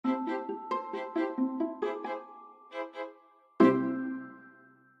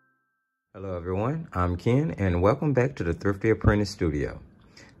everyone, I'm Ken and welcome back to the Thrifty Apprentice Studio.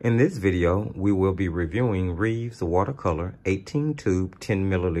 In this video, we will be reviewing Reeves Watercolor 18 tube 10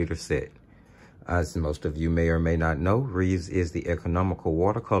 milliliter set. As most of you may or may not know, Reeves is the economical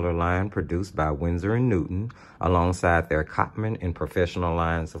watercolor line produced by Winsor and Newton alongside their Cotman and professional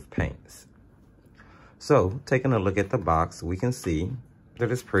lines of paints. So, taking a look at the box, we can see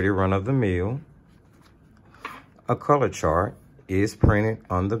that it's pretty run-of-the-mill. A color chart is printed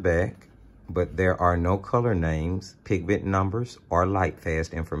on the back, but there are no color names, pigment numbers, or light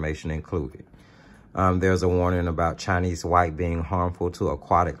fast information included. There's a warning about Chinese white being harmful to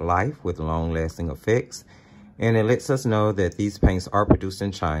aquatic life with long-lasting effects, and it lets us know that these paints are produced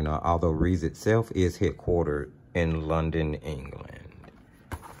in China, although Reeves itself is headquartered in London, England.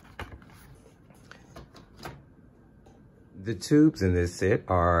 The tubes in this set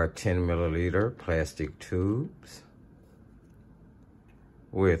are 10 milliliter plastic tubes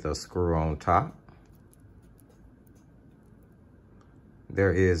with a screw on top.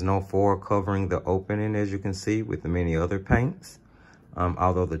 There is no foil covering the opening, as you can see with the many other paints.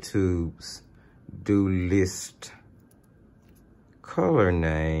 Although the tubes do list color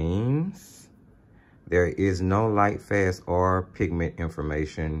names, there is no light fast or pigment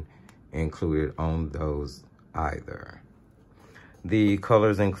information included on those either. The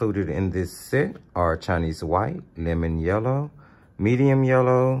colors included in this set are Chinese white, lemon yellow, medium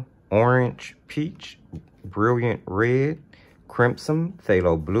yellow, orange, peach, brilliant red, crimson,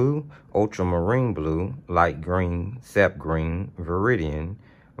 phthalo blue, ultramarine blue, light green, sap green, viridian,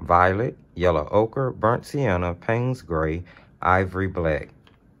 violet, yellow ochre, burnt sienna, Payne's gray, ivory black,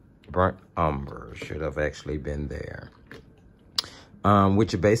 burnt umber should have actually been there.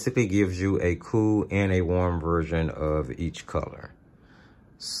 Which basically gives you a cool and a warm version of each color.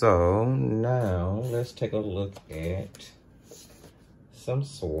 So now let's take a look at some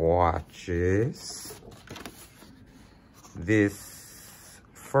swatches. This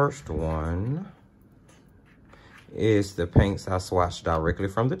first one is the paints I swatched directly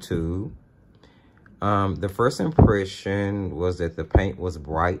from the tube. The first impression was that the paint was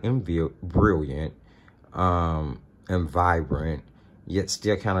bright and brilliant and vibrant, yet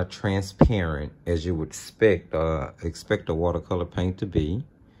still kind of transparent, as you would expect a watercolor paint to be.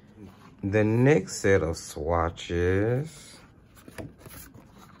 The next set of swatches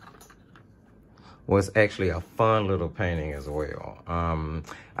was actually a fun little painting as well.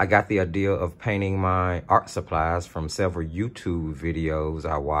 I got the idea of painting my art supplies from several YouTube videos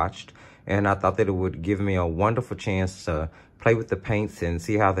I watched, and I thought that it would give me a wonderful chance to play with the paints and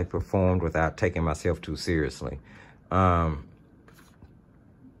see how they performed without taking myself too seriously.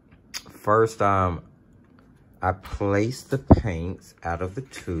 First, I placed the paints out of the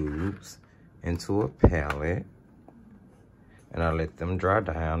tubes into a palette, and I let them dry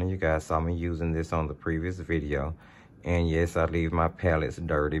down, and you guys saw me using this on the previous video. And yes, I leave my palettes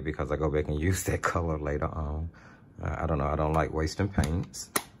dirty because I go back and use that color later on. I don't know, I don't like wasting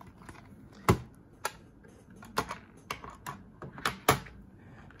paints.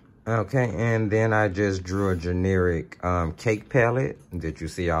 Okay, and then I just drew a generic cake palette that you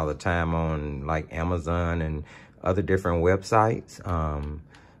see all the time on like Amazon and other different websites.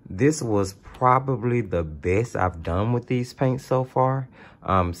 This was probably the best I've done with these paints so far,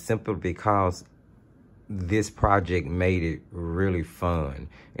 simply because this project made it really fun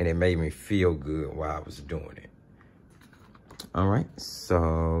and it made me feel good while I was doing it. All right,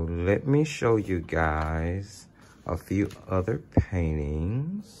 so let me show you guys a few other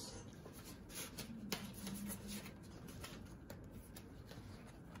paintings.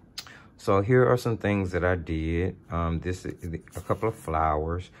 So here are some things that I did. This is a couple of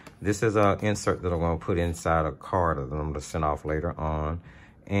flowers. This is an insert that I'm gonna put inside a card that I'm gonna send off later on.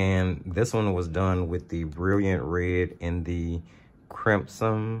 And this one was done with the brilliant red and the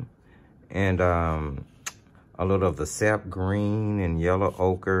crimson and a little of the sap green and yellow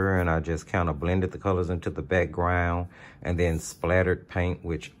ochre. And I just kind of blended the colors into the background and then splattered paint,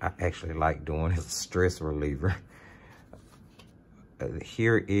 which I actually like doing as a stress reliever.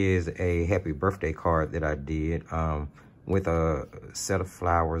 Here is a happy birthday card that I did with a set of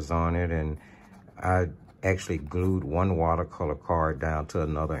flowers on it, and I actually glued one watercolor card down to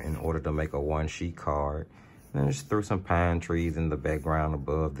another in order to make a one sheet card. And I just threw some pine trees in the background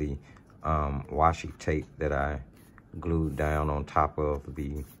above the washi tape that I glued down on top of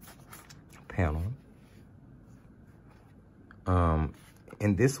the panel. And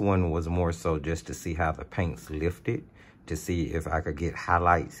this one was more so just to see how the paints lifted, to see if I could get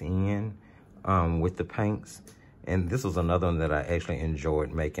highlights in with the paints. And this was another one that I actually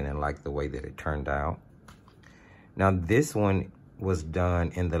enjoyed making and liked the way that it turned out. Now this one was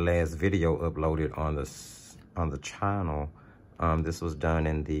done in the last video uploaded on the channel. This was done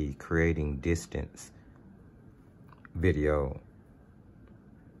in the Creating Distance video.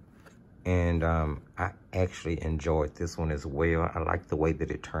 And I actually enjoyed this one as well. I like the way that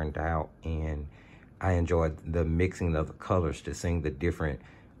it turned out, and I enjoyed the mixing of the colors, to seeing the different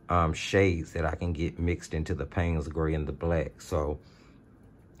shades that I can get mixed into the Payne's gray and the black. So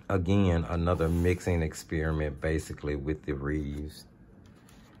again, another mixing experiment basically with the Reeves.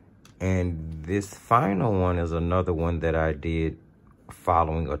 And this final one is another one that I did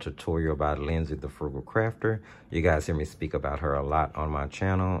following a tutorial by Lindsay the Frugal Crafter. You guys hear me speak about her a lot on my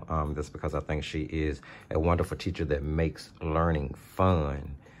channel. That's because I think she is a wonderful teacher that makes learning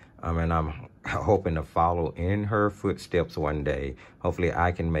fun. And I'm hoping to follow in her footsteps one day. Hopefully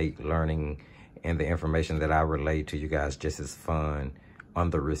I can make learning and the information that I relay to you guys just as fun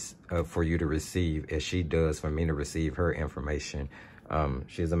on the for you to receive as she does for me to receive her information.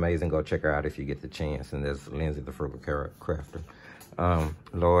 She's amazing. Go check her out if you get the chance. And there's Lindsay the Frugal Crafter.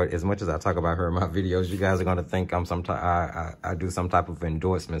 Lord, as much as I talk about her in my videos, you guys are going to think I'm I do some type of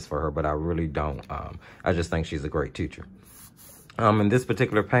endorsements for her, but I really don't. I just think she's a great teacher. In this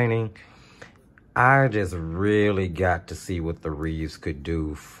particular painting, I just really got to see what the Reeves could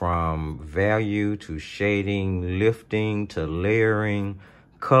do, from value to shading, lifting to layering,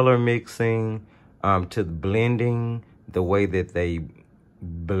 color mixing, to blending, the way that they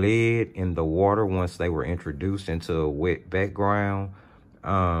bled in the water once they were introduced into a wet background.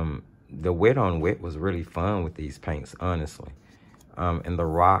 The wet on wet was really fun with these paints, honestly. And the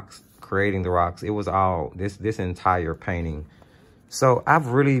rocks, creating the rocks, it was all this entire painting. So I've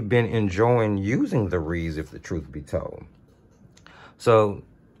really been enjoying using the Reeves, if the truth be told. So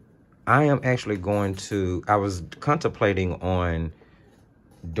I am actually going to, I was contemplating on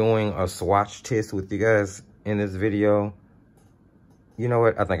doing a swatch test with you guys in this video. You know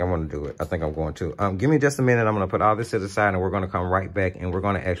what? I think I'm going to do it. I think I'm going to. Give me just a minute. I'm going to put all this to the side, and we're going to come right back, and we're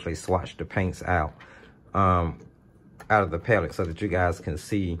going to actually swatch the paints out of the palette, so that you guys can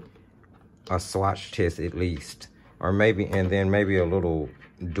see a swatch test at least. Or maybe, and then maybe a little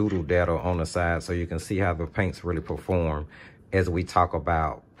doodle data on the side, so you can see how the paints really perform as we talk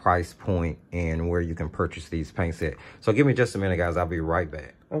about price point and where you can purchase these paints at. So give me just a minute, guys. I'll be right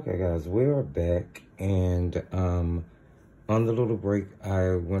back. Okay, guys, we're back. And on the little break,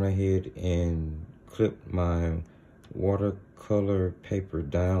 I went ahead and clipped my watercolor paper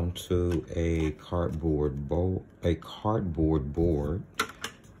down to a cardboard board,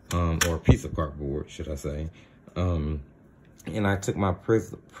 or a piece of cardboard, should I say. And I took my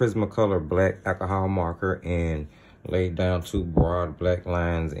Prismacolor black alcohol marker and laid down 2 broad black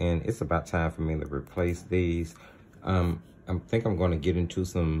lines, and it's about time for me to replace these. I think I'm going to get into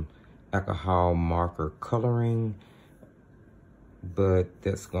some alcohol marker coloring, but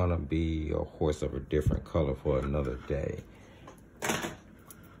that's going to be a horse of a different color for another day.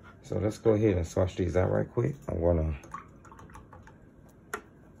 So let's go ahead and swatch these out right quick. I'm going to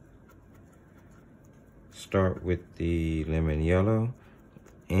start with the lemon yellow,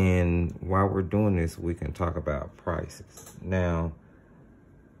 and while we're doing this, we can talk about prices. Now,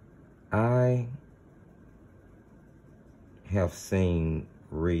 I have seen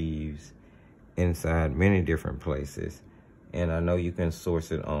Reeves inside many different places, and I know you can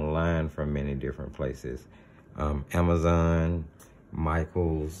source it online from many different places. Amazon,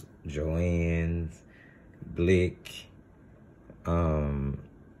 Michael's, Joann's, Blick.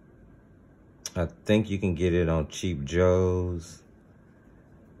 I think you can get it on Cheap Joe's.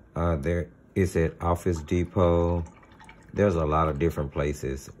 There is at Office Depot. There's a lot of different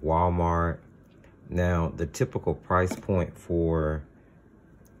places. Walmart. Now, the typical price point for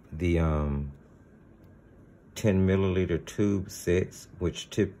the 10 milliliter tube sets, which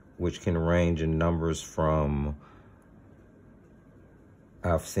can range in numbers from,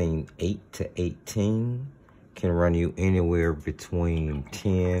 I've seen 8 to 18, can run you anywhere between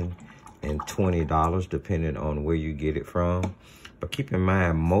 $10 and $20, depending on where you get it from. But keep in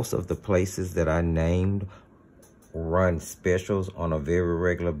mind, most of the places that I named run specials on a very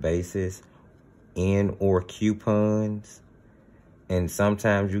regular basis, and or coupons. And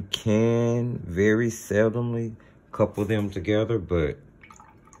sometimes you can very seldomly couple them together, but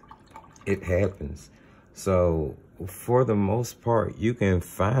it happens. So for the most part, you can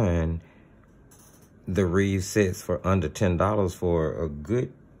find the Reeves sets for under $10 for a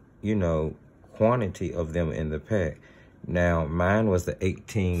good, you know, quantity of them in the pack. Now, mine was the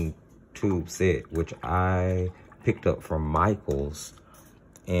 18 tube set, which I picked up from Michael's,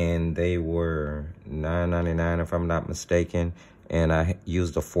 and they were $9.99 if I'm not mistaken, and I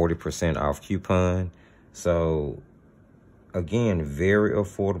used a 40% off coupon. So Again, very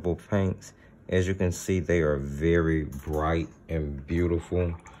affordable paints. As you can see, they are very bright and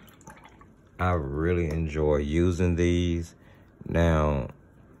beautiful. I really enjoy using these. Now,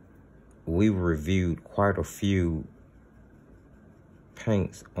 we've reviewed quite a few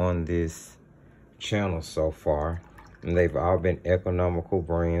paints on this channel so far, and they've all been economical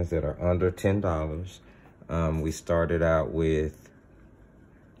brands that are under $10. We started out with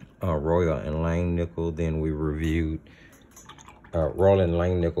Royal and Langnickel, then we reviewed Royal and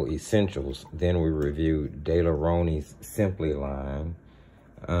Langnickel Essentials, then we reviewed De La Roni's Simply line,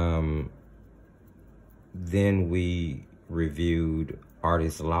 then we reviewed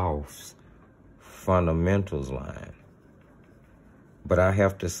Artist Loft's Fundamentals line. But I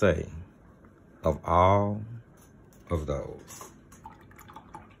have to say, of all of those,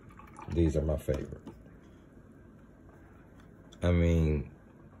 these are my favorite. I mean,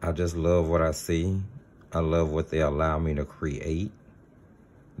 I just love what I see. I love what they allow me to create.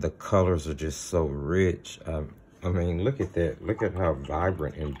 The colors are just so rich. I mean, look at that. Look at how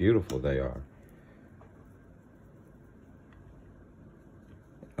vibrant and beautiful they are.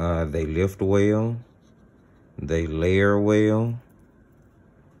 They lift well. They layer well.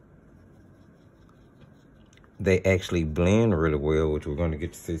 They actually blend really well, which we're going to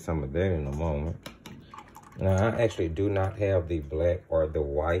get to see some of that in a moment. Now, I actually do not have the black or the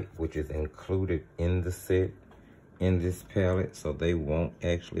white, which is included in the set, in this palette, so they won't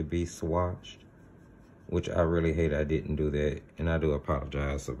actually be swatched, which I really hate I didn't do that, and I do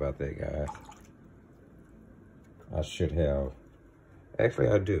apologize about that, guys. I should have. Actually,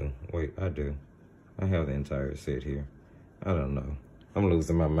 I do. Wait, I do. I have the entire set here. I don't know. I'm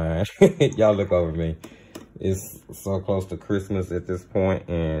losing my mind. Y'all look over me. It's so close to Christmas at this point,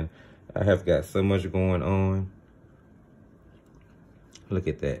 and I have got so much going on. Look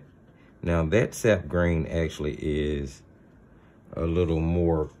at that. Now, that sap green actually is a little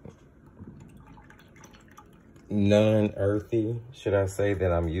more non-earthy, should I say,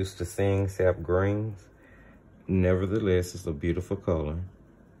 than I'm used to seeing sap greens. Nevertheless, it's a beautiful color.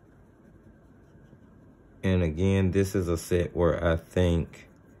 And again, this is a set where I think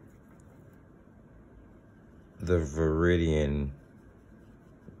the Viridian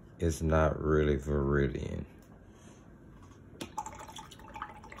is not really Viridian.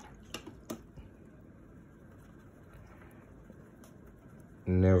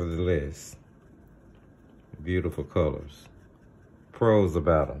 Nevertheless, beautiful colors. Pros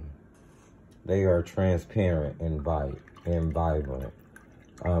about them: they are transparent and vibrant.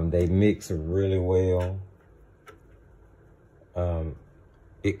 They mix really well.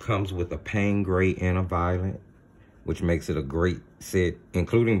 It comes with a pain gray and a violet, which makes it a great set,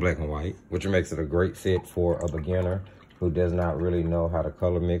 including black and white, which makes it a great set for a beginner who does not really know how to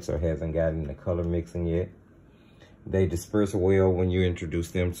color mix or hasn't gotten the color mixing yet. They disperse well when you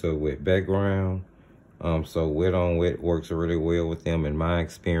introduce them to a wet background. So wet on wet works really well with them in my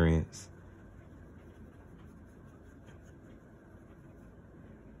experience.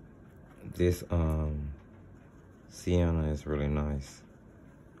 This sienna is really nice.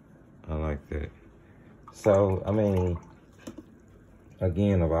 I like that. So, I mean,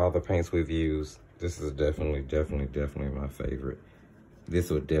 again, of all the paints we've used, this is definitely my favorite. This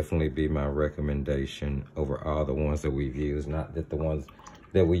would definitely be my recommendation over all the ones that we've used. Not that the ones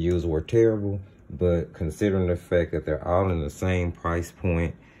that we used were terrible, but considering the fact that they're all in the same price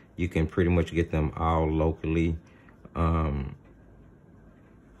point, you can pretty much get them all locally. In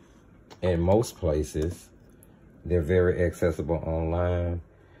most places, they're very accessible online.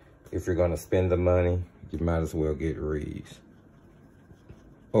 If you're gonna spend the money, you might as well get Reeves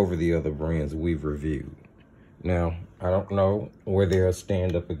over the other brands we've reviewed. Now, I don't know where they'll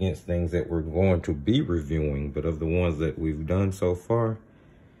stand up against things that we're going to be reviewing, but of the ones that we've done so far,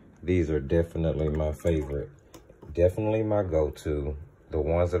 these are definitely my favorite. Definitely my go-to. The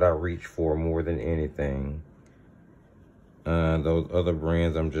ones that I reach for more than anything. Those other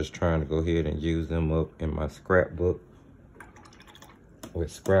brands, I'm just trying to go ahead and use them up in my scrapbook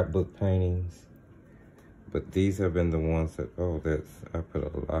with scrapbook paintings. But these have been the ones that, I put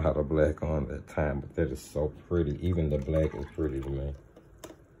a lot of black on that time, but that is so pretty. Even the black is pretty to me.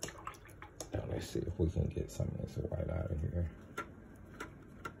 Now let's see if we can get some of this white out of here.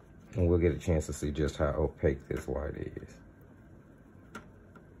 And we'll get a chance to see just how opaque this white is.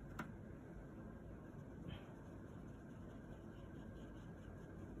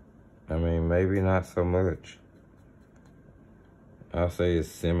 I mean, maybe not so much. I'll say it's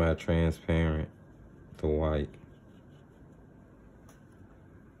semi-transparent, the white.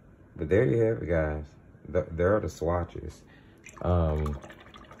 But there you have it, guys. There are the swatches.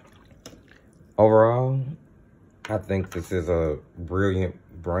 Overall, I think this is a brilliant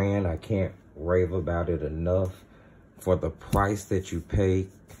brand. I can't rave about it enough. For the price that you pay,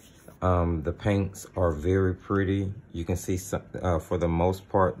 the paints are very pretty. You can see some, for the most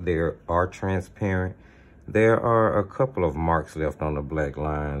part, they are transparent. There are a couple of marks left on the black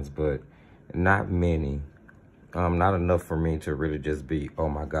lines, but not many. Not enough for me to really just be, oh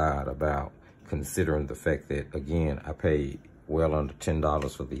my God, about, considering the fact that, again, I paid well under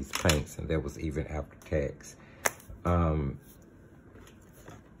 $10 for these paints, and that was even after tax.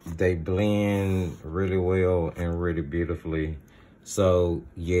 They blend really well and really beautifully. So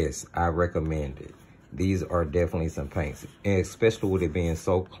yes, I recommend it. These are definitely some paints, and especially with it being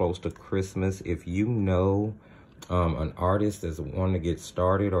so close to Christmas. If you know an artist that's wanting to get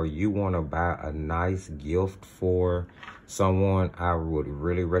started, or you want to buy a nice gift for someone, I would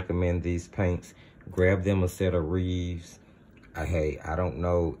really recommend these paints. Grab them a set of Reeves. Hey, I don't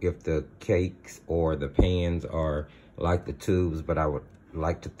know if the cakes or the pans are like the tubes, but I would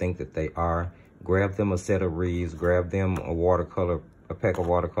like to think that they are. Grab them a set of Reeves. Grab them a pack of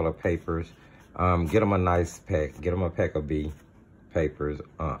watercolor papers. Get them a nice pack. Get them a pack of B papers,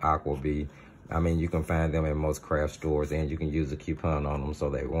 Aqua B. I mean, you can find them at most craft stores, and you can use a coupon on them, so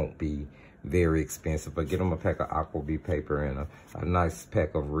they won't be very expensive. But get them a pack of Aqua B paper and a nice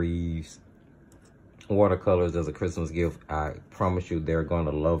pack of Reeves watercolors as a Christmas gift. I promise you, they're going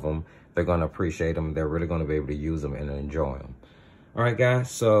to love them. They're going to appreciate them. They're really going to be able to use them and enjoy them. All right, guys,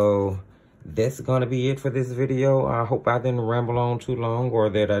 so that's going to be it for this video. I hope I didn't ramble on too long, or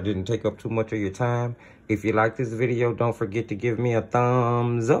that I didn't take up too much of your time. If you like this video, don't forget to give me a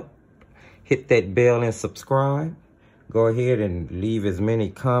thumbs up. Hit that bell and subscribe. Go ahead and leave as many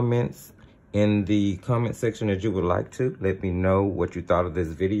comments in the comment section as you would like to. Let me know what you thought of this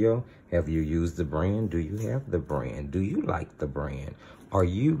video. Have you used the brand? Do you have the brand? Do you like the brand? Are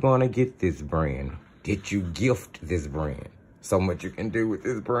you going to get this brand? Did you gift this brand? So much you can do with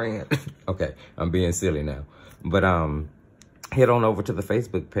this brand. Okay, I'm being silly now. But head on over to the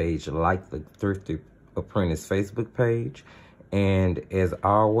Facebook page. Like the Thrifty Apprentice Facebook page. And as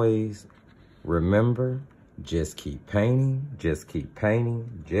always, remember, just keep painting, just keep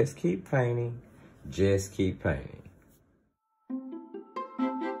painting, just keep painting, just keep painting.